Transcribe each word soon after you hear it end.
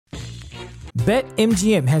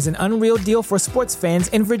BetMGM has an unreal deal for sports fans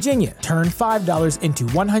in Virginia. Turn $5 into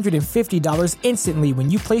 $150 instantly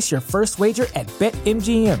when you place your first wager at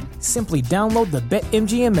BetMGM. Simply download the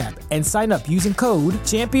BetMGM app and sign up using code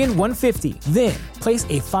Champion150. Then, place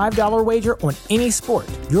a $5 wager on any sport.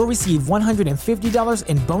 You'll receive $150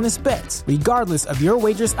 in bonus bets, regardless of your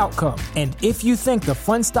wager's outcome. And if you think the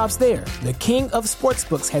fun stops there, the King of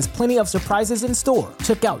Sportsbooks has plenty of surprises in store.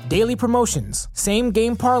 Check out daily promotions,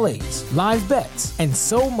 same-game parlays, live bets, and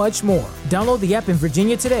so much more. Download the app in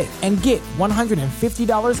Virginia today and get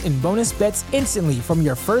 $150 in bonus bets instantly from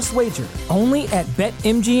your first wager. Only at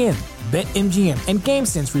BetMGM. BetMGM and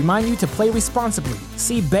GameSense remind you to play responsibly.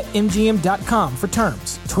 See BetMGM.com for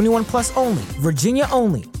terms. 21 plus only. Virginia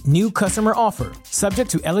only. New customer offer. Subject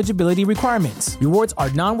to eligibility requirements. Rewards are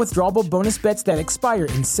non-withdrawable bonus bets that expire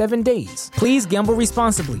in 7 days. Please gamble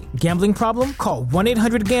responsibly. Gambling problem? Call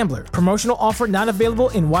 1-800-GAMBLER. Promotional offer not available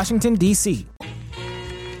in Washington, D.C.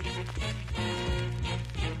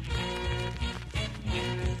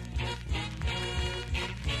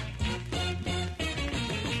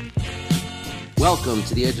 Welcome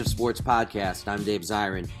to the Edge of Sports podcast. I'm Dave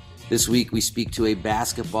Zirin. This week we speak to a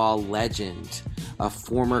basketball legend, a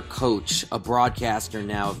former coach, a broadcaster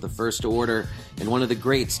now of the First Order, and one of the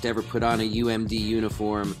greats to ever put on a UMD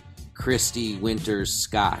uniform, Christy Winters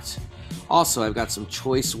Scott. Also, I've got some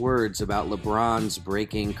choice words about LeBron's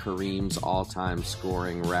breaking Kareem's all-time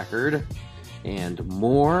scoring record and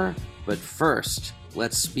more. But first,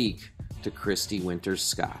 let's speak to Christy Winters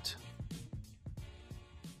Scott.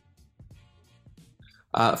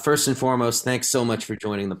 First and foremost, thanks so much for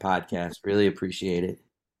joining the podcast. Really appreciate it.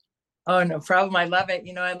 Oh, no problem. I love it.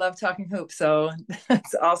 I love talking hoops, so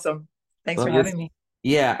that's awesome. Thanks for having me.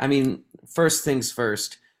 Yeah, I mean, first things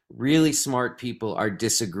first, really smart people are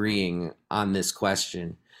disagreeing on this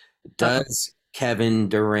question. Does Kevin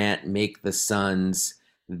Durant make the Suns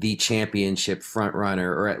the championship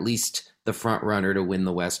frontrunner, or at least the frontrunner to win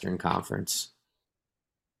the Western Conference?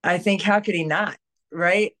 I think, how could he not?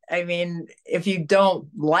 Right? I mean, if you don't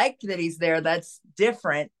like that he's there, that's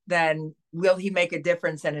different than will he make a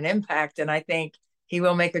difference and an impact? And I think he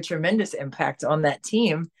will make a tremendous impact on that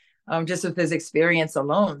team, just with his experience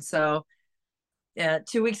alone. So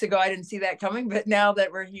 2 weeks ago, I didn't see that coming, but now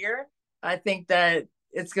that we're here, I think that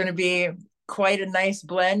it's going to be quite a nice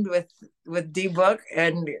blend with D-Book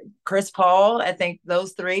and Chris Paul. I think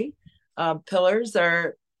those three pillars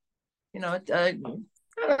are, I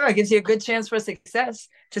don't know, it gives you a good chance for success,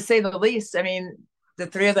 to say the least. I mean, the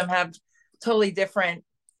three of them have totally different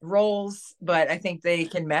roles, but I think they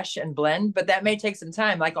can mesh and blend. But that may take some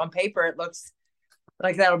time. Like on paper, it looks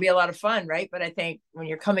like that'll be a lot of fun, right? But I think when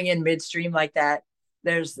you're coming in midstream like that,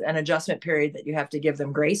 there's an adjustment period that you have to give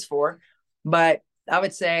them grace for. But I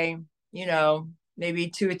would say, maybe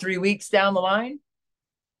 2 or 3 weeks down the line,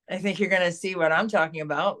 I think you're going to see what I'm talking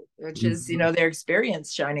about, which is, their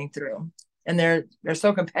experience shining through. And they're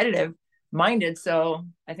so competitive minded. So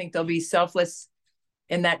I think they'll be selfless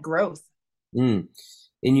in that growth. In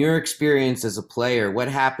your experience as a player, what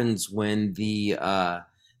happens when the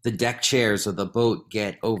deck chairs of the boat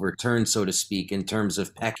get overturned, so to speak, in terms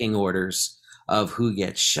of pecking orders of who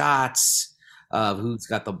gets shots, of who's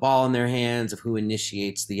got the ball in their hands, of who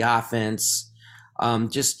initiates the offense?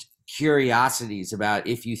 Just curiosities about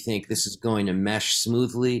if you think this is going to mesh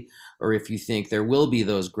smoothly, or if you think there will be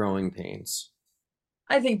those growing pains.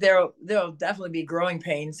 I think there'll definitely be growing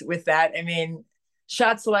pains with that. I mean,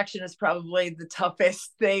 shot selection is probably the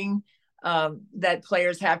toughest thing that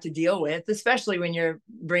players have to deal with, especially when you're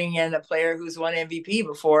bringing in a player who's won MVP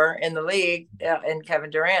before in the league, and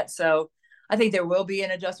Kevin Durant. So I think there will be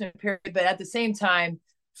an adjustment period. But at the same time,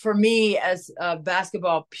 for me as a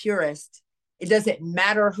basketball purist, it doesn't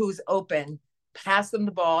matter who's open, pass them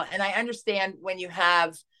the ball. And I understand when you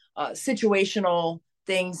have situational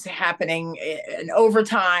things happening in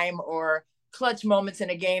overtime or clutch moments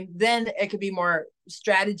in a game, then it could be more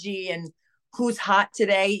strategy and who's hot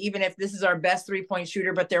today. Even if this is our best 3-point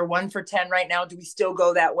shooter, but they're 1 for 10 right now, do we still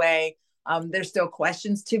go that way? There's still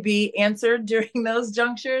questions to be answered during those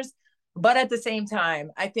junctures. But at the same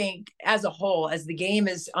time, I think as a whole, as the game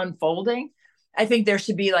is unfolding, I think there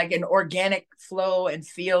should be like an organic flow and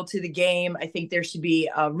feel to the game. I think there should be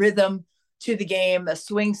a rhythm to the game. A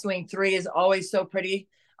swing three is always so pretty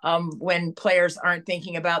when players aren't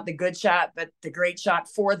thinking about the good shot, but the great shot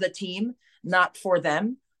for the team, not for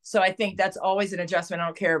them. So I think that's always an adjustment. I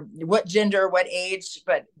don't care what gender, what age,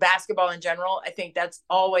 but basketball in general, I think that's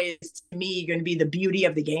always, to me, going to be the beauty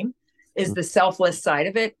of the game, is the selfless side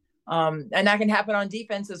of it. And that can happen on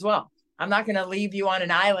defense as well. I'm not going to leave you on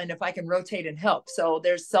an island if I can rotate and help. So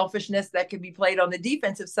there's selfishness that can be played on the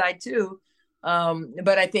defensive side too.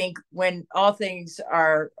 But I think when all things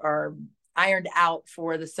are ironed out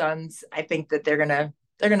for the Suns, I think that they're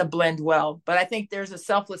gonna blend well. But I think there's a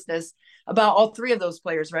selflessness about all three of those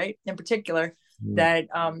players, right? In particular, that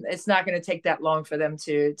it's not going to take that long for them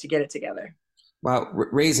to get it together. Well,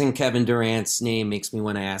 raising Kevin Durant's name makes me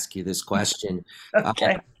want to ask you this question.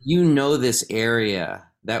 Okay. You know this area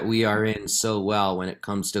that we are in so well when it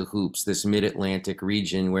comes to hoops, this Mid-Atlantic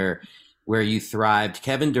region where you thrived.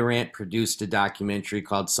 Kevin Durant produced a documentary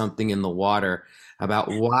called Something in the Water about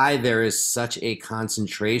why there is such a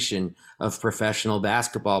concentration of professional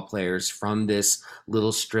basketball players from this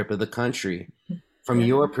little strip of the country. From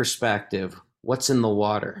your perspective, what's in the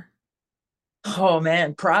water? Oh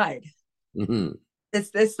man, pride. Mm-hmm.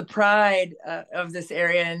 It's the pride of this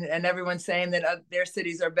area, and everyone's saying that their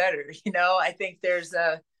cities are better. I think there's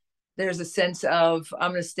a sense of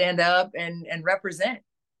I'm going to stand up and represent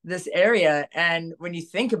this area. And when you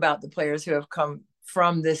think about the players who have come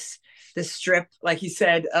from this strip, like you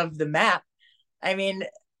said, of the map, I mean,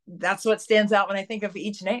 that's what stands out when I think of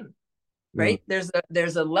each name. Right?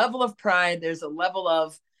 There's a level of pride, there's a level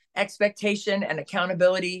of expectation and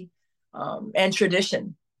accountability, and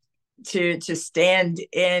tradition to stand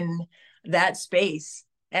in that space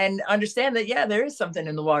and understand that, yeah, there is something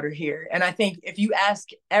in the water here. And I think if you ask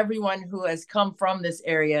everyone who has come from this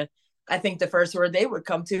area, I think the first word they would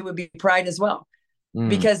come to would be pride as well,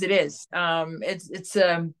 because it is.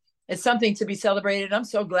 It's something to be celebrated. I'm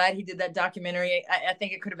so glad he did that documentary. I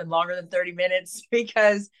think it could have been longer than 30 minutes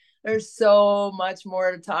because there's so much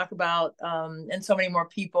more to talk about, and so many more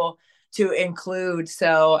people to include.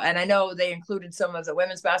 So, and I know they included some of the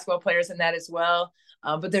women's basketball players in that as well.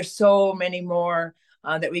 But there's so many more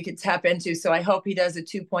that we could tap into. So I hope he does a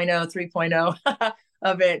 2.0, 3.0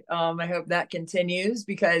 of it. I hope that continues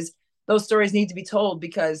because those stories need to be told,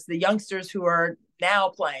 because the youngsters who are now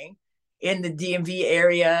playing in the DMV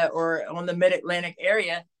area or on the Mid-Atlantic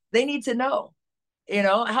area, they need to know.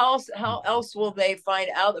 How else will they find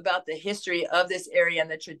out about the history of this area and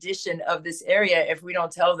the tradition of this area if we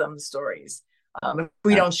don't tell them the stories? If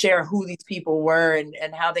we don't share who these people were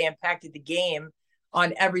and how they impacted the game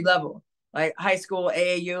on every level, like high school,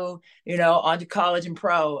 AAU, on to college and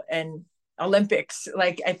pro and Olympics.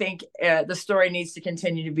 Like, I think the story needs to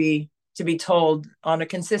continue to be told on a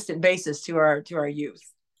consistent basis to our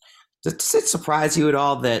youth. Does it surprise you at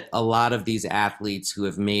all that a lot of these athletes who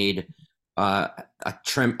have made a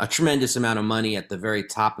tremendous amount of money at the very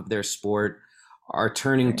top of their sport are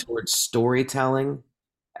turning towards storytelling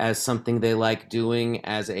as something they like doing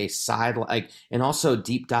as a side, and also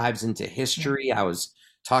deep dives into history? I was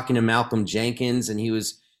talking to Malcolm Jenkins, and he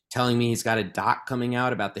was telling me he's got a doc coming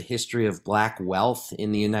out about the history of Black wealth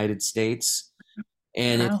in the United States.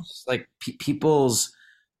 And it's like people's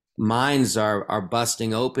minds are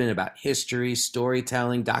busting open about history,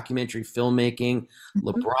 storytelling, documentary filmmaking.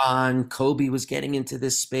 LeBron, Kobe was getting into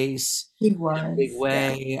this space in a big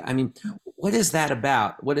way. Yeah. I mean, what is that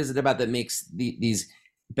about? What is it about that makes these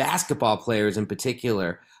basketball players in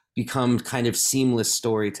particular become kind of seamless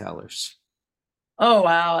storytellers? Oh,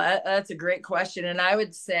 wow. That's a great question. And I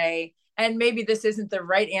would say, and maybe this isn't the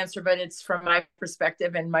right answer, but it's from my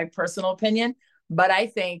perspective and my personal opinion. But I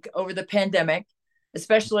think over the pandemic,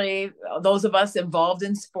 especially those of us involved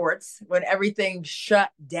in sports, when everything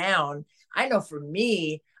shut down, I know for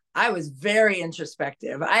me, I was very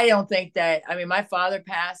introspective. I don't think that, my father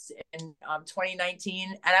passed in 2019,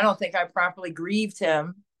 and I don't think I properly grieved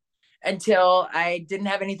him until I didn't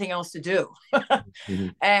have anything else to do.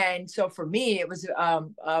 And so for me, it was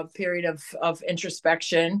a period of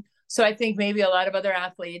introspection. So I think maybe a lot of other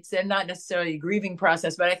athletes, and not necessarily a grieving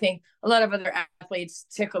process, but I think a lot of other athletes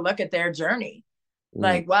take a look at their journey.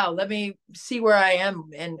 Like, wow, let me see where I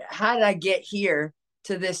am and how did I get here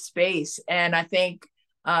to this space? And I think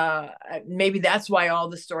maybe that's why all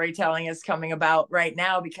the storytelling is coming about right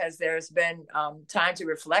now, because there's been time to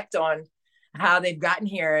reflect on how they've gotten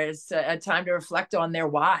here. It's a time to reflect on their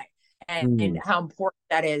why and how important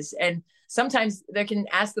that is. And sometimes they can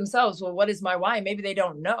ask themselves, well, what is my why? Maybe they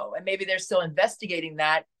don't know. And maybe they're still investigating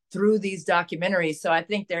that through these documentaries. So I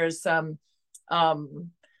think there's some,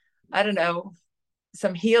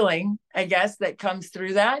 some healing, I guess, that comes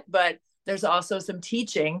through that. But there's also some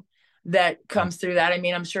teaching that comes through that.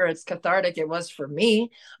 I'm sure it's cathartic. It was for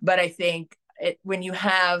me. But I think when you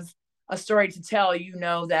have a story to tell,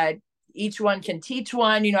 that each one can teach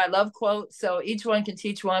one. I love quotes. So each one can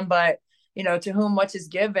teach one. But, to whom much is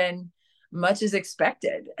given, much is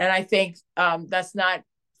expected. And I think that's not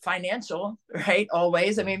financial, right?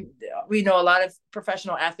 Always. I mean, we know a lot of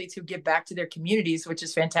professional athletes who give back to their communities, which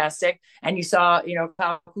is fantastic. And you saw,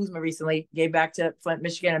 Kyle Kuzma recently gave back to Flint,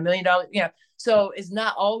 Michigan, $1 million, so it's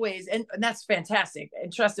not always, and that's fantastic.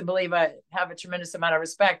 And trust and believe, I have a tremendous amount of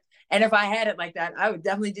respect. And if I had it like that, I would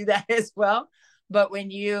definitely do that as well. But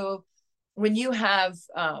when you have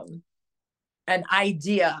an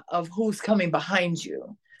idea of who's coming behind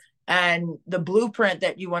you, and the blueprint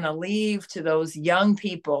that you want to leave to those young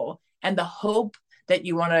people, and the hope that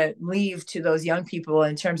you want to leave to those young people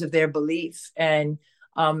in terms of their belief, and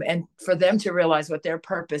for them to realize what their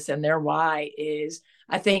purpose and their why is,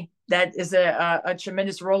 I think that is a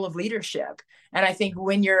tremendous role of leadership. And I think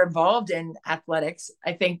when you're involved in athletics,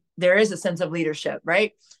 I think there is a sense of leadership,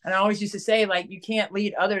 right? And I always used to say, like, you can't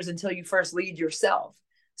lead others until you first lead yourself.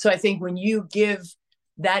 So I think when you give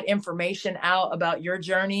that information out about your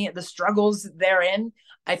journey, the struggles therein,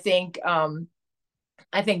 I think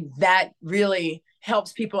that really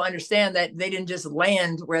helps people understand that they didn't just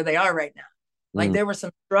land where they are right now. Like there was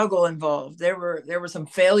some struggle involved. There were some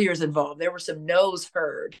failures involved. There were some no's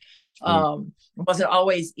heard. It wasn't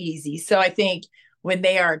always easy. So I think when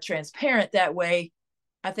they are transparent that way,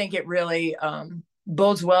 I think it really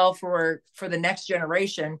bodes well for the next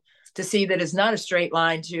generation to see that it's not a straight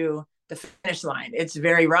line to the finish line. It's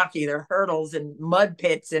very rocky. There are hurdles and mud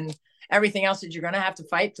pits and everything else that you're going to have to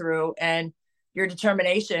fight through. And your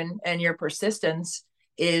determination and your persistence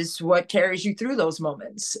is what carries you through those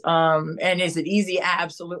moments. And is it easy?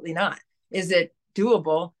 Absolutely not. Is it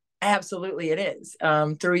doable? Absolutely it is.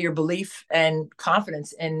 Through your belief and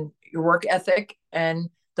confidence in your work ethic and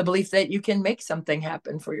the belief that you can make something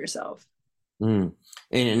happen for yourself. And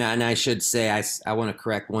I should say, I want to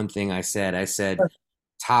correct one thing I said. I said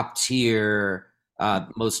top tier,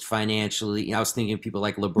 most financially. I was thinking of people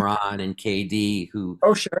like LeBron and KD who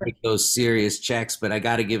make those serious checks. But I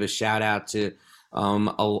got to give a shout out to a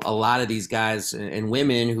lot of these guys and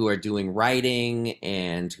women who are doing writing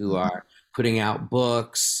and who are putting out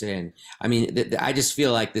books. And I mean, I just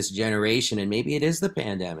feel like this generation, and maybe it is the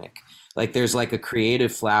pandemic, like there's like a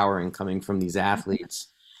creative flowering coming from these athletes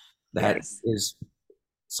that is,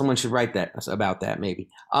 someone should write that about that maybe.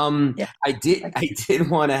 I did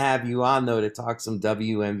want to have you on though to talk some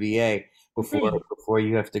WNBA before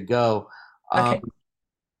you have to go. The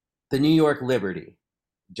New York Liberty,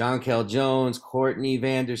 Jonquel Jones, Courtney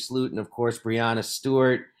Vandersloot, and of course Breanna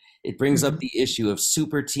Stewart. It brings up the issue of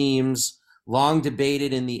super teams, long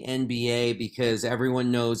debated in the NBA because everyone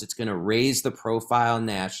knows it's going to raise the profile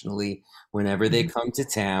nationally whenever they come to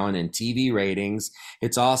town and TV ratings.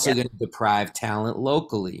 It's also going to deprive talent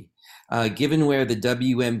locally. Given where the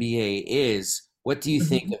WNBA is, what do you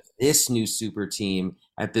think of this new super team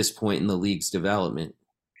at this point in the league's development?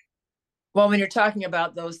 Well, when you're talking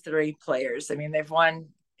about those three players, I mean, they've won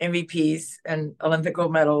MVPs and Olympic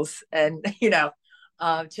gold medals and,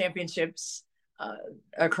 championships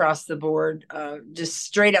across the board, just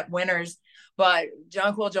straight up winners. But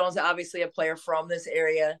Jonquel Jones, obviously a player from this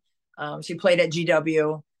area. She played at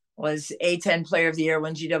GW, was A10 player of the year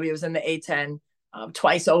when GW was in the A10.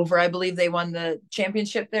 Twice over, I believe they won the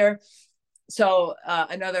championship there. So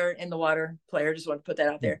another in the water player, just want to put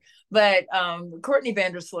that out there. But Courtney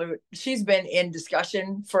Vandersloot, she's been in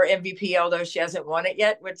discussion for MVP, although she hasn't won it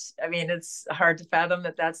yet, which, I mean, it's hard to fathom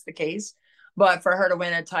that that's the case. But for her to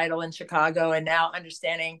win a title in Chicago and now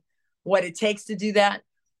understanding what it takes to do that.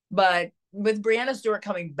 But with Breanna Stewart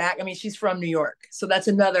coming back, I mean, she's from New York. So that's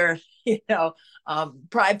another,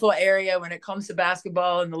 prideful area when it comes to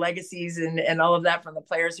basketball and the legacies and all of that from the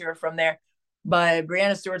players who are from there. But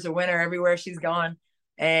Breanna Stewart's a winner everywhere she's gone.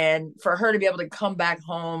 And for her to be able to come back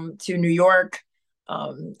home to New York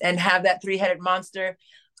and have that three-headed monster,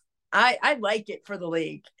 I like it for the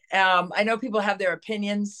league. I know people have their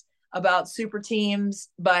opinions about super teams,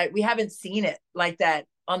 but we haven't seen it like that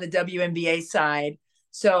on the WNBA side.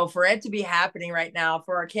 So for it to be happening right now,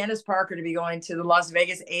 for Candace Parker to be going to the Las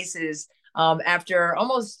Vegas Aces after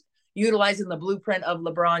almost utilizing the blueprint of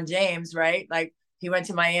LeBron James, right? Like he went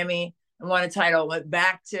to Miami and won a title, went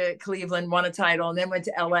back to Cleveland, won a title, and then went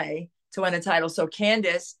to LA to win a title. So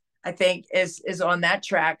Candace, I think, is on that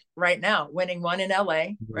track right now, winning one in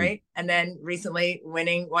LA, right? And then recently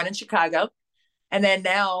winning one in Chicago. And then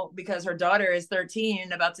now, because her daughter is 13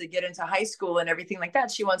 and about to get into high school and everything like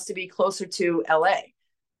that, she wants to be closer to LA.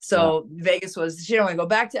 So Vegas she don't want to go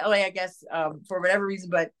back to LA, I guess, for whatever reason,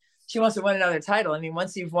 but she wants to win another title. I mean,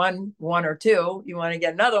 once you've won one or two, you want to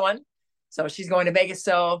get another one. So she's going to Vegas.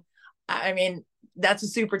 So, I mean, that's a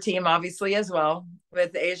super team, obviously, as well,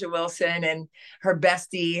 with Asia Wilson and her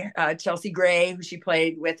bestie, Chelsea Gray, who she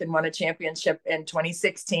played with and won a championship in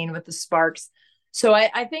 2016 with the Sparks. So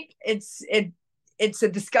I think it's a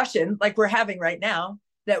discussion like we're having right now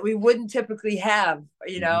that we wouldn't typically have,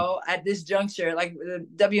 at this juncture. Like the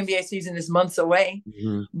WNBA season is months away,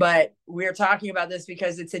 but we're talking about this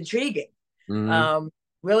because it's intriguing.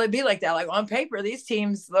 Will it be like that? Like on paper, these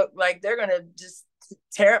teams look like they're going to just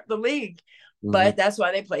tear up the league, but that's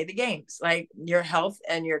why they play the games. Like your health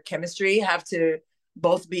and your chemistry have to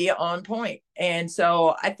both be on point. And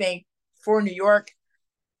so I think for New York,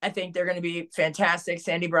 I think they're going to be fantastic.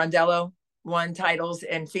 Sandy Brondello won titles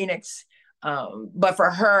in Phoenix. But for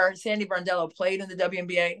her, Sandy Brondello played in the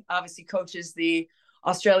WNBA, obviously coaches the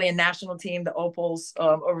Australian national team, the Opals,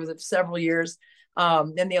 over the several years,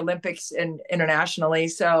 in the Olympics and internationally.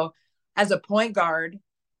 So as a point guard,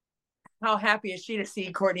 how happy is she to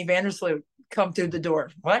see Courtney Vandersloot come through the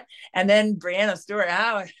door? What? And then Breanna Stewart,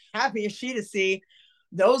 how happy is she to see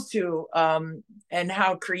those two, and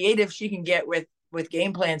how creative she can get with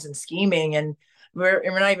game plans and scheming. And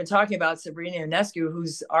we're not even talking about Sabrina Ionescu,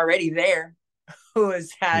 who's already there, who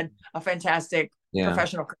has had a fantastic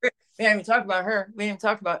professional career. We didn't even talk about her. We didn't even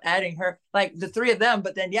talk about adding her, like the three of them.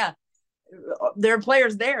 But then, there are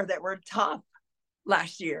players there that were top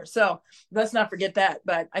last year. So let's not forget that.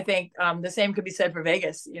 But I think the same could be said for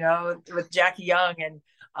Vegas, with Jackie Young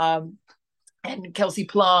and Kelsey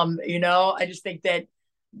Plum. I just think that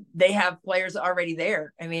they have players already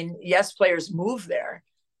there. I mean, yes, players move there,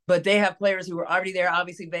 but they have players who were already there.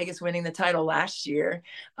 Obviously, Vegas winning the title last year,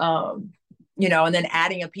 and then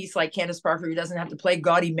adding a piece like Candace Parker, who doesn't have to play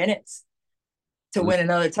gaudy minutes to win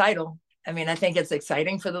another title. I mean, I think it's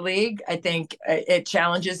exciting for the league. I think it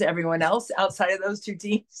challenges everyone else outside of those two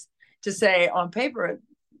teams to say on paper,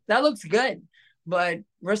 that looks good, but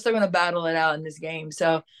we're still going to battle it out in this game.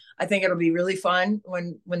 So I think it'll be really fun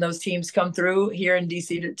when those teams come through here in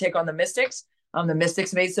DC to take on the Mystics. The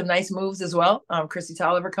Mystics made some nice moves as well. Chrissy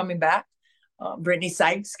Tolliver coming back, Brittany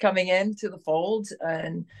Sykes coming in to the fold,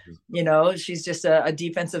 and she's just a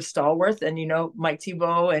defensive stalwart. And Mike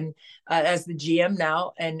Thibault and as the GM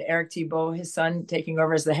now, and Eric Thibault, his son, taking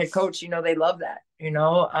over as the head coach. They love that.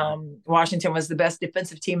 Washington was the best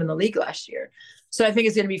defensive team in the league last year. So I think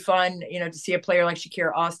it's going to be fun, to see a player like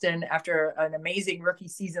Shakira Austin, after an amazing rookie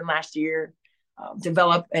season last year,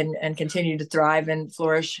 develop and continue to thrive and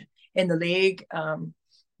flourish in the league.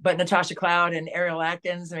 But Natasha Cloud and Ariel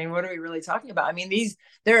Atkins, I mean, what are we really talking about? I mean,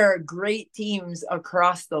 there are great teams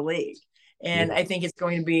across the league. And I think it's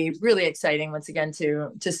going to be really exciting once again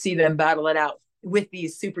to see them battle it out with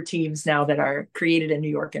these super teams now that are created in New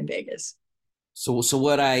York and Vegas. So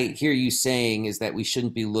what I hear you saying is that we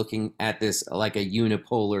shouldn't be looking at this like a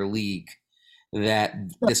unipolar league, that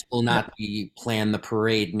this will not be plan the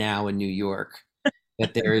parade now in New York,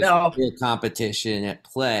 that there is real competition at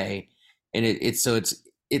play. And it's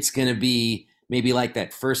going to be maybe like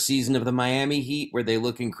that first season of the Miami Heat where they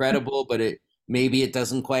look incredible, but maybe it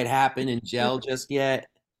doesn't quite happen and gel just yet.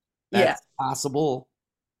 That's possible.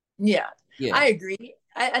 Yeah, I agree.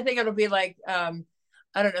 I think it'll be like,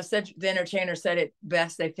 I don't know, Cedric the Entertainer said it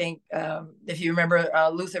best, I think. If you remember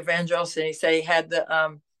Luther Vandross, and he said he had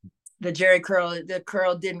the Jerry curl, the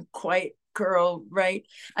curl didn't quite curl right.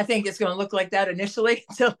 I think it's going to look like that initially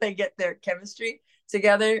until they get their chemistry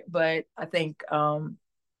together. But I think it's going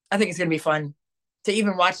to be fun to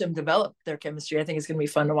even watch them develop their chemistry. I think it's going to be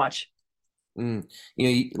fun to watch.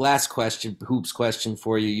 Last question, hoops question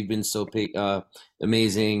for you. You've been so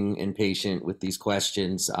amazing and patient with these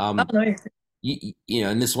questions. And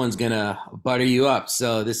this one's gonna butter you up.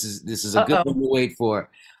 So this is a good one to wait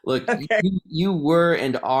for. Look, okay. You were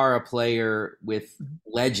and are a player with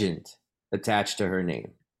legend attached to her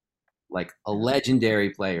name, like a legendary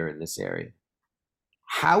player in this area.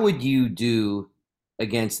 How would you do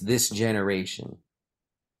against this generation?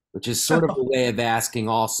 Which is sort of a way of asking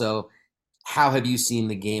also, how have you seen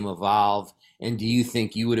the game evolve? And do you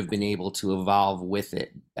think you would have been able to evolve with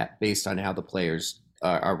it based on how the players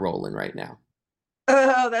are rolling right now?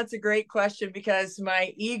 Oh, that's a great question, because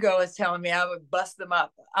my ego is telling me I would bust them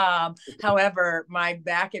up. However, my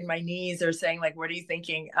back and my knees are saying, like, what are you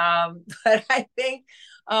thinking? But I think,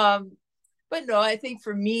 I think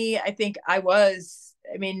for me, I think I was,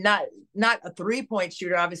 not a 3-point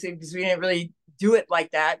shooter, obviously, because we didn't really do it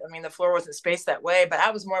like that. I mean, the floor wasn't spaced that way, but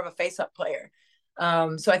I was more of a face-up player.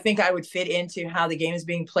 So I think I would fit into how the game is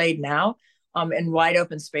being played now, in wide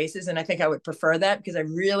open spaces. And I think I would prefer that, because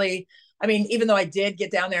even though I did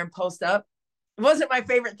get down there and post up, it wasn't my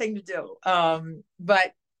favorite thing to do.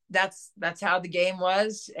 But that's how the game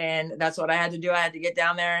was. And that's what I had to do. I had to get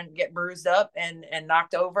down there and get bruised up and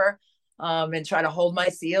knocked over, and try to hold my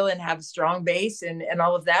seal and have a strong base and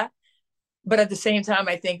all of that. But at the same time,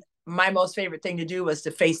 I think my most favorite thing to do was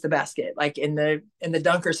to face the basket, like in the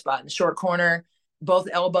dunker spot, in the short corner, both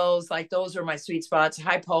elbows, like those were my sweet spots,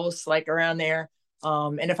 high posts, like around there.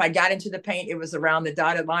 And if I got into the paint, it was around the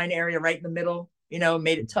dotted line area, right in the middle,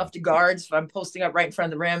 made it tough to guards. If I'm posting up right in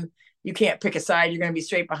front of the rim, you can't pick a side. You're going to be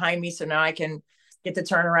straight behind me. So now I can get the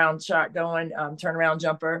turnaround shot going, turnaround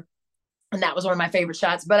jumper. And that was one of my favorite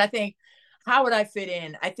shots. But I think, how would I fit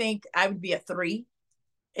in? I think I would be a 3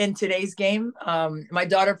 in today's game. My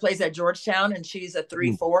daughter plays at Georgetown and she's a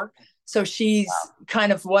 3-4. So she's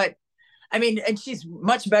kind of and she's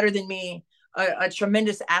much better than me, a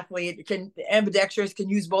tremendous athlete, ambidextrous, can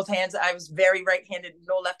use both hands. I was very right-handed,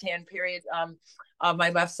 no left hand period on my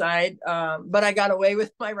left side. But I got away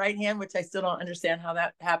with my right hand, which I still don't understand how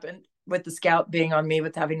that happened with the scout being on me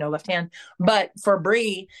with having no left hand. But for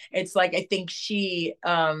Bree, it's like, I think she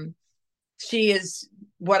is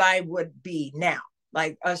what I would be now,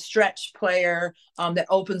 like a stretch player that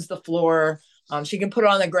opens the floor. She can put it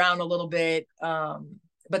on the ground a little bit.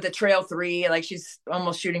 But the trail 3, like she's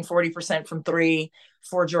almost shooting 40% from 3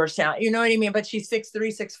 for Georgetown. You know what I mean? But she's 6'3",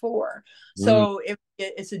 6'4". So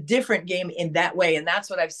it's a different game in that way. And that's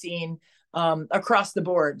what I've seen across the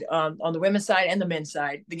board on the women's side and the men's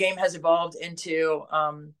side. The game has evolved into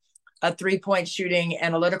a 3-point shooting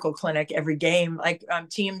analytical clinic every game. Like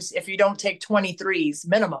teams, if you don't take 23s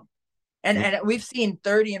minimum, and we've seen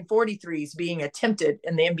 30 and 43s being attempted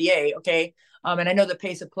in the NBA. Okay. And I know the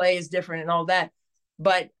pace of play is different and all that.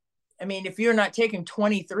 But I mean, if you're not taking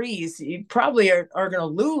 23s, you probably are going to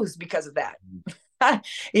lose because of that, and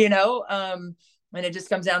it just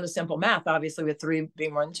comes down to simple math, obviously, with 3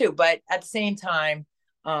 being more than 2. But at the same time,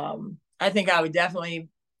 I think I would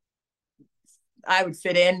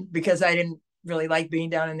fit in because I didn't really like being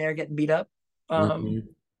down in there getting beat up.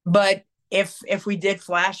 But if we did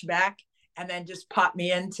flashback and then just pop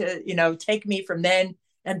me into, take me from then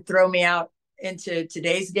and throw me out into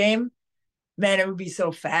today's game, man, it would be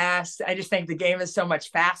so fast. I just think the game is so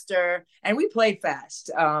much faster, and we played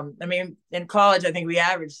fast. I mean, in college, I think we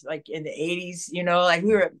averaged like in the 80s. Like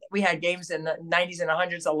we had games in the 90s and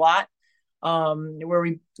 100s a lot, where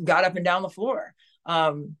we got up and down the floor.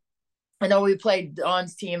 I know we played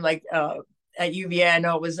Dawn's team like at UVA. I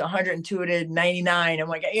know it was 102 to 99. I'm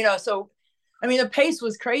like, so I mean, the pace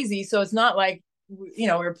was crazy. So it's not like we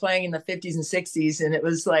were playing in the 50s and 60s, and it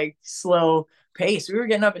was like slow pace. We were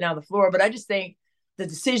getting up and down the floor, but I just think the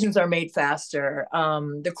decisions are made faster.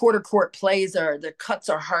 The quarter court plays the cuts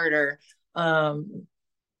are harder. There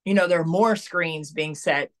are more screens being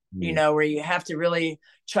set, where you have to really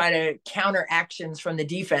try to counter actions from the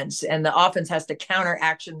defense, and the offense has to counter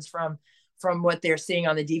actions from what they're seeing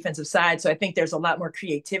on the defensive side. So I think there's a lot more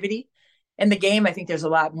creativity in the game. I think there's a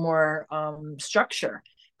lot more structure,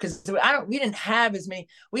 because we didn't have as many.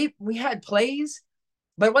 We had plays,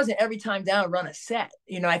 but it wasn't every time down run a set.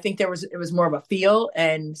 I think it was more of a feel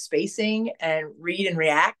and spacing and read and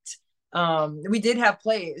react. We did have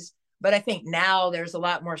plays, but I think now there's a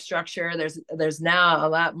lot more structure. There's now a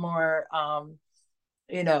lot more, I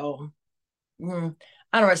don't want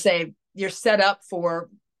to say you're set up for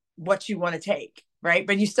what you want to take, right?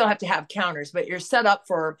 But you still have to have counters, but you're set up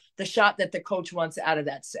for the shot that the coach wants out of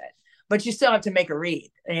that set. But you still have to make a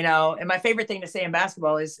read, and my favorite thing to say in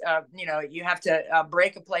basketball is, you have to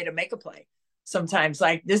break a play to make a play. Sometimes,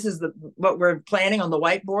 like, this is what we're planning on the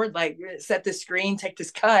whiteboard, like set this screen, take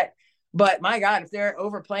this cut. But my God, if they're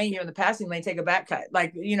overplaying you in the passing lane, take a back cut,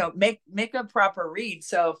 like, make a proper read.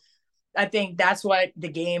 So I think that's what the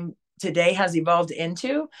game today has evolved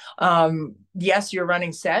into. Yes, you're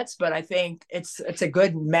running sets, but I think it's a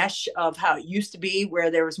good mesh of how it used to be,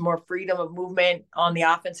 where there was more freedom of movement on the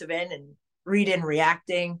offensive end and read and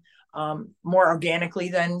reacting more organically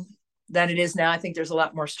than it is now. I think there's a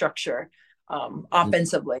lot more structure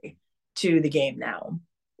offensively to the game now.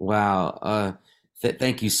 Wow.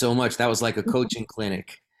 Thank you so much. That was like a coaching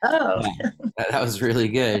clinic. Oh, that was really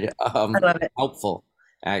good. I love it. Helpful.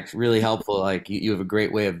 Really helpful. Like you have a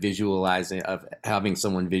great way of visualizing, of having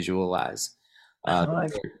someone visualize.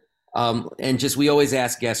 And just, we always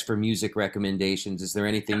ask guests for music recommendations. Is there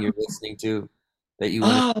anything you're listening to that you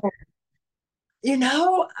want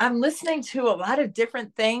I'm listening to a lot of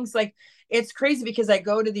different things. Like, it's crazy because I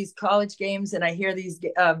go to these college games and I hear these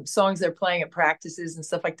songs they're playing at practices and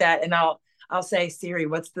stuff like that. And I'll say, Siri,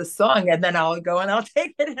 what's the song? And then I'll go and I'll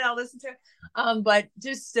take it and I'll listen to it. But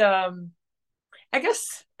just, I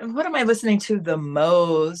guess, what am I listening to the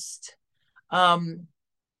most?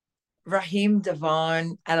 Raheem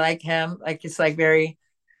Devon. I like him. Like, it's like very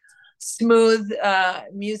smooth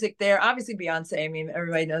music there. Obviously Beyonce. I mean,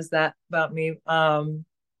 everybody knows that about me.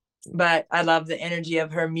 But I love the energy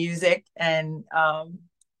of her music. And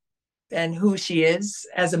who she is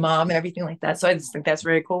as a mom and everything like that. So I just think that's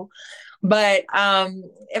very cool. But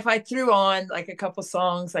if I threw on like a couple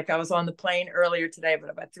songs, like I was on the plane earlier today,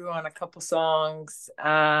 but if I threw on a couple songs,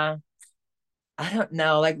 I don't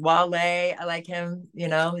know, like Wale, I like him, the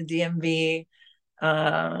DMV,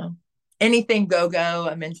 anything go-go,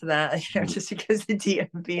 I'm into that, just because the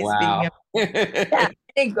DMV is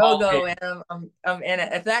being go-go, and I'm in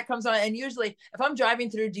it. If that comes on, and usually if I'm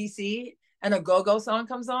driving through DC and a go-go song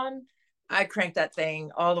comes on, I crank that thing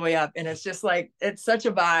all the way up, and it's just like, it's such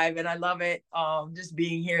a vibe, and I love it. Just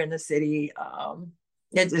being here in the city, I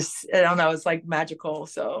don't know, it's like magical.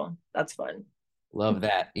 So that's fun. Love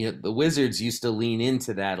that. The Wizards used to lean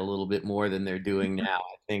into that a little bit more than they're doing now.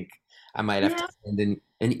 I think I might have to send an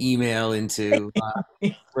email into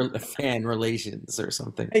fan relations or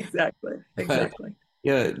something. Exactly. But,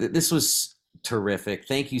 this was terrific.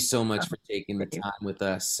 Thank you so much for taking the time with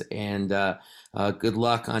us, and good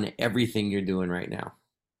luck on everything you're doing right now.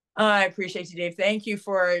 I appreciate you, Dave. Thank you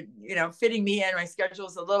for, fitting me in. My schedule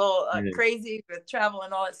is a little crazy with travel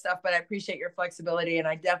and all that stuff, but I appreciate your flexibility, and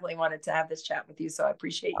I definitely wanted to have this chat with you. So I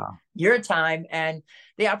appreciate your time and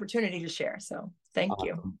the opportunity to share. So thank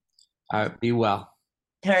you. All right. Be well.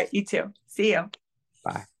 All right. You too. See you.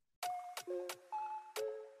 Bye.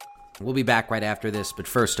 We'll be back right after this, but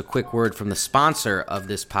first, a quick word from the sponsor of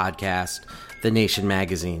this podcast, The Nation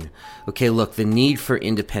magazine. Okay, look, the need for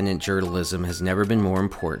independent journalism has never been more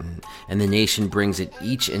important, and The Nation brings it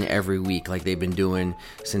each and every week like they've been doing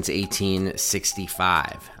since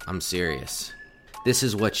 1865. I'm serious. This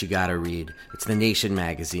is what you gotta read. It's The Nation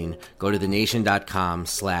magazine. Go to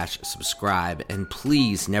thenation.com/subscribe, and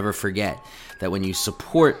please never forget that when you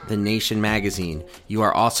support The Nation magazine, you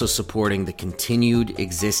are also supporting the continued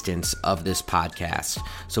existence of this podcast.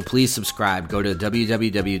 So please subscribe. Go to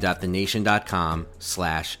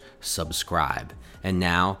www.thenation.com/subscribe. And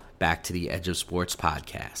now back to the Edge of Sports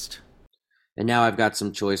podcast. And now I've got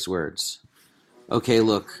some choice words. Okay,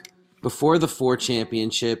 look. Before the 4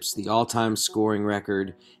 championships, the all-time scoring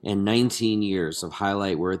record, and 19 years of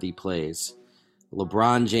highlight-worthy plays,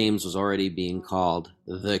 LeBron James was already being called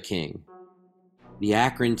the King. The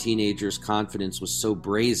Akron teenager's confidence was so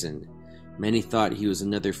brazen, many thought he was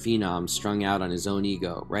another phenom strung out on his own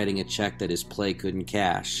ego, writing a check that his play couldn't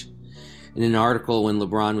cash. In an article when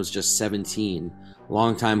LeBron was just 17,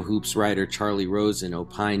 longtime Hoops writer Charlie Rosen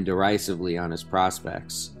opined derisively on his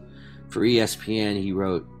prospects. For ESPN, he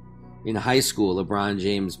wrote, "In high school, LeBron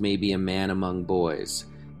James may be a man among boys,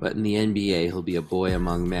 but in the NBA, he'll be a boy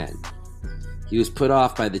among men." He was put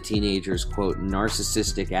off by the teenager's, quote,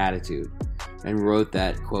 narcissistic attitude, and wrote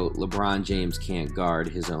that, quote, LeBron James can't guard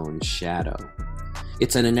his own shadow.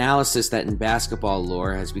 It's an analysis that in basketball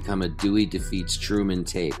lore has become a Dewey defeats Truman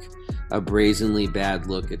take, a brazenly bad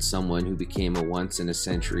look at someone who became a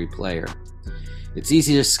once-in-a-century player. It's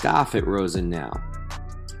easy to scoff at Rosen now,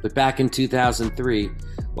 but back in 2003,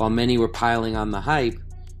 while many were piling on the hype,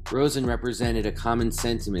 Rosen represented a common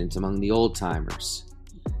sentiment among the old-timers.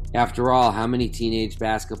 After all, how many teenage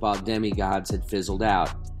basketball demigods had fizzled out?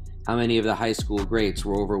 How many of the high school greats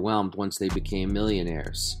were overwhelmed once they became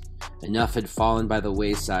millionaires? Enough had fallen by the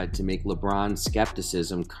wayside to make LeBron's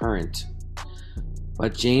skepticism current.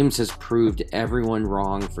 But James has proved everyone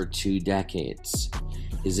wrong for 2 decades.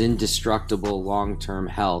 His indestructible long-term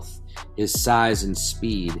health, his size and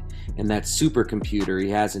speed, and that supercomputer he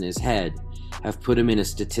has in his head have put him in a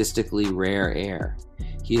statistically rare air.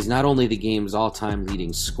 He is not only the game's all-time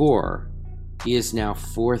leading scorer, he is now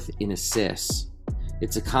 4th in assists.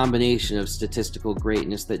 It's a combination of statistical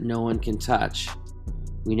greatness that no one can touch.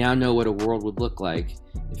 We now know what a world would look like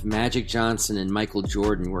if Magic Johnson and Michael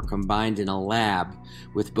Jordan were combined in a lab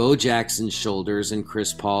with Bo Jackson's shoulders and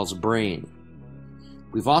Chris Paul's brain.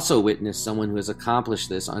 We've also witnessed someone who has accomplished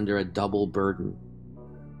this under a double burden.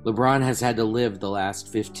 LeBron has had to live the last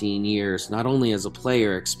 15 years, not only as a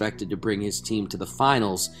player expected to bring his team to the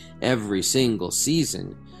finals every single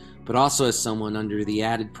season, but also as someone under the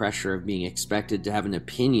added pressure of being expected to have an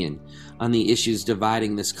opinion on the issues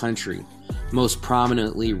dividing this country, most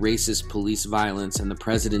prominently racist police violence and the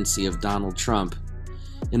presidency of Donald Trump.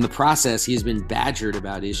 In the process, he has been badgered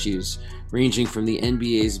about issues ranging from the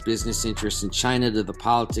NBA's business interests in China to the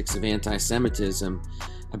politics of anti-Semitism,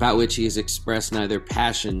 about which he has expressed neither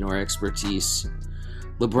passion nor expertise.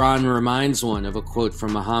 LeBron reminds one of a quote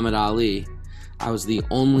from Muhammad Ali, "I was the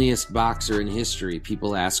onlyest boxer in history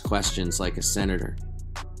people ask questions like a senator."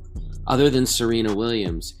 Other than Serena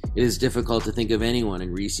Williams, it is difficult to think of anyone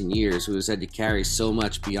in recent years who has had to carry so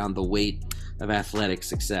much beyond the weight of athletic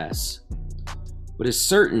success. What is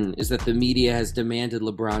certain is that the media has demanded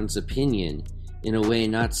LeBron's opinion in a way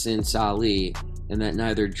not since Ali and that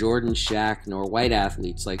neither Jordan, Shaq, nor white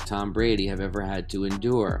athletes like Tom Brady have ever had to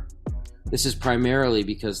endure. This is primarily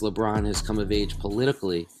because LeBron has come of age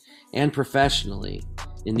politically and professionally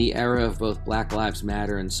in the era of both Black Lives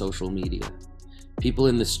Matter and social media. People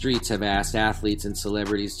in the streets have asked athletes and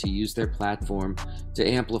celebrities to use their platform to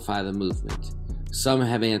amplify the movement. Some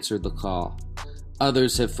have answered the call.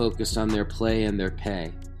 Others have focused on their play and their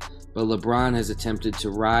pay. But LeBron has attempted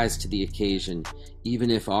to rise to the occasion,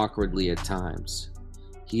 even if awkwardly at times.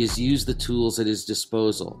 He has used the tools at his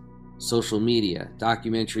disposal: social media,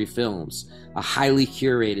 documentary films, a highly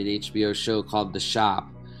curated HBO show called The Shop,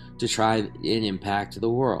 to try and impact the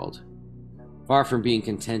world. Far from being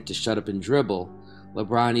content to shut up and dribble,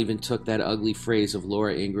 LeBron even took that ugly phrase of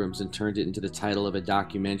Laura Ingraham's and turned it into the title of a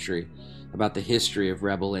documentary about the history of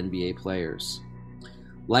rebel NBA players.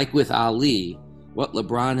 Like with Ali, what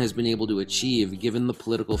LeBron has been able to achieve, given the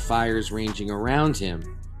political fires raging around him,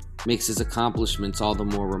 makes his accomplishments all the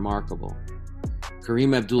more remarkable.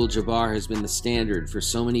 Kareem Abdul-Jabbar has been the standard for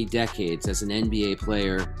so many decades as an NBA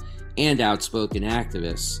player and outspoken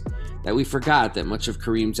activist that we forgot that much of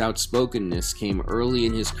Kareem's outspokenness came early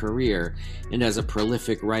in his career and as a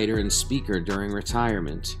prolific writer and speaker during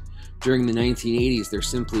retirement. During the 1980s, there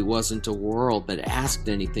simply wasn't a world that asked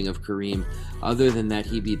anything of Kareem other than that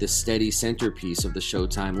he be the steady centerpiece of the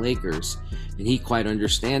Showtime Lakers, and he quite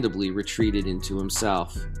understandably retreated into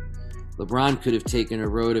himself. LeBron could have taken a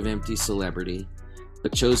road of empty celebrity,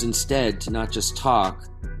 but chose instead to not just talk,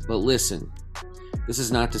 but listen. This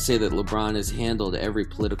is not to say that LeBron has handled every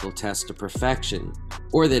political test to perfection,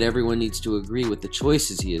 or that everyone needs to agree with the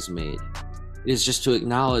choices he has made. It is just to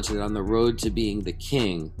acknowledge that on the road to being the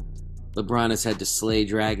king, LeBron has had to slay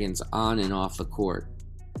dragons on and off the court.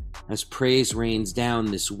 As praise rains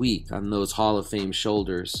down this week on those Hall of Fame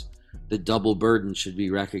shoulders, the double burden should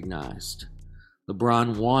be recognized.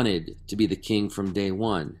 LeBron wanted to be the king from day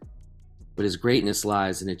one, but his greatness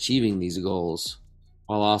lies in achieving these goals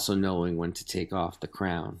while also knowing when to take off the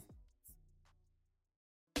crown.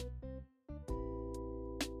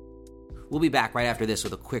 We'll be back right after this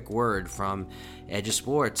with a quick word from Edge of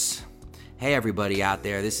Sports. Hey everybody out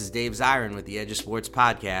there, this is Dave Zirin with the Edge of Sports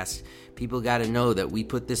podcast. People got to know that we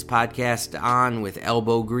put this podcast on with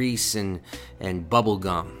elbow grease and bubble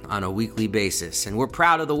gum on a weekly basis. And we're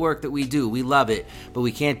proud of the work that we do. We love it, but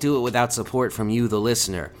we can't do it without support from you, the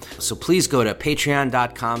listener. So please go to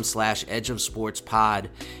patreon.com/edgeofsportspod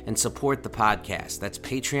and support the podcast. That's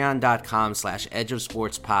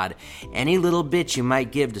patreon.com/edgeofsportspod. Any little bit you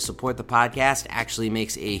might give to support the podcast actually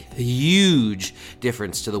makes a huge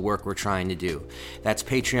difference to the work we're trying to do. That's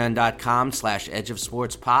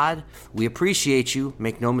patreon.com/edgeofsportspod. We appreciate you,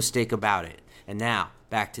 make no mistake about it. And now,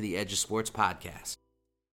 back to the Edge of Sports podcast.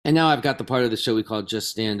 And now I've got the part of the show we call Just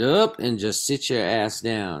Stand Up and Just Sit Your Ass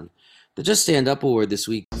Down. The Just Stand Up award this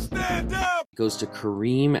week goes to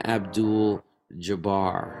Kareem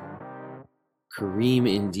Abdul-Jabbar.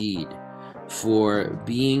 Kareem indeed, for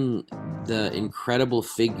being the incredible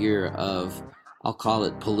figure of, I'll call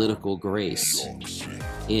it, political grace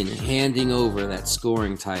in handing over that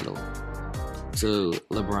scoring title to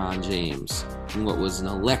LeBron James in what was an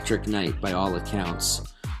electric night by all accounts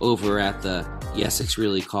over at the, yes, it's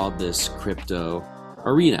really called this, Crypto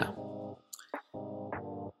Arena. I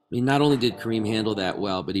mean, not only did Kareem handle that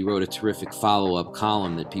well, but he wrote a terrific follow-up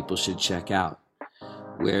column that people should check out,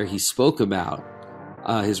 where he spoke about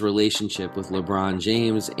his relationship with LeBron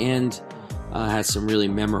James and has some really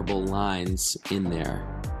memorable lines in there.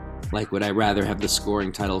 Like, would I rather have the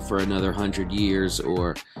scoring title for another 100 years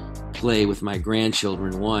or play with my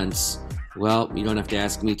grandchildren once? Well, you don't have to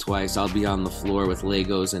ask me twice. I'll be on the floor with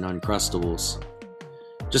Legos and Uncrustables.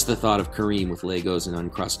 Just the thought of Kareem with Legos and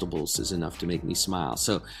Uncrustables is enough to make me smile.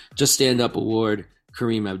 So, Just Stand Up award,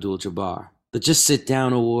 Kareem Abdul-Jabbar. The Just Sit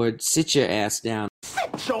Down award, sit your ass down.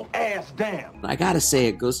 Sit your ass down. I gotta say,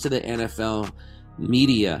 it goes to the NFL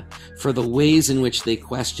media for the ways in which they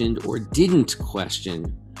questioned or didn't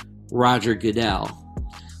question Roger Goodell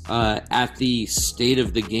at the State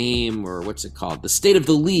of the Game, or what's it called? The State of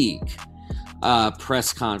the League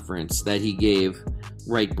press conference that he gave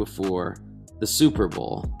right before the Super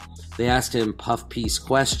Bowl. They asked him puff piece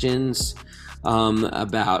questions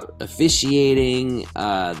about officiating.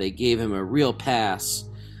 They gave him a real pass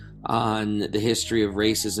on the history of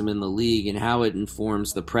racism in the league and how it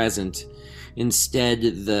informs the present. Instead,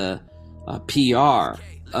 the PR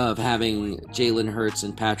of having Jalen Hurts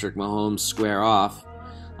and Patrick Mahomes square off,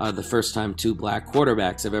 the first time two black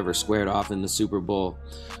quarterbacks have ever squared off in the Super Bowl,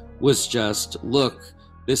 was just, look,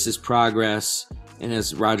 this is progress, and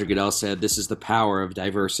as Roger Goodell said, this is the power of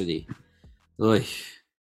diversity. Oy.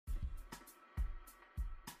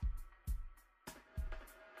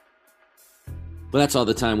 Well, that's all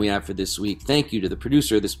the time we have for this week. Thank you to the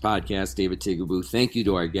producer of this podcast, David Tigaboo. Thank you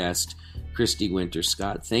to our guest, Christy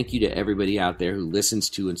Winter-Scott. Thank you to everybody out there who listens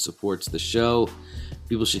to and supports the show.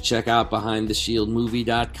 People should check out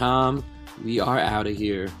BehindTheShieldMovie.com. We are out of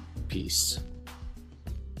here. Peace.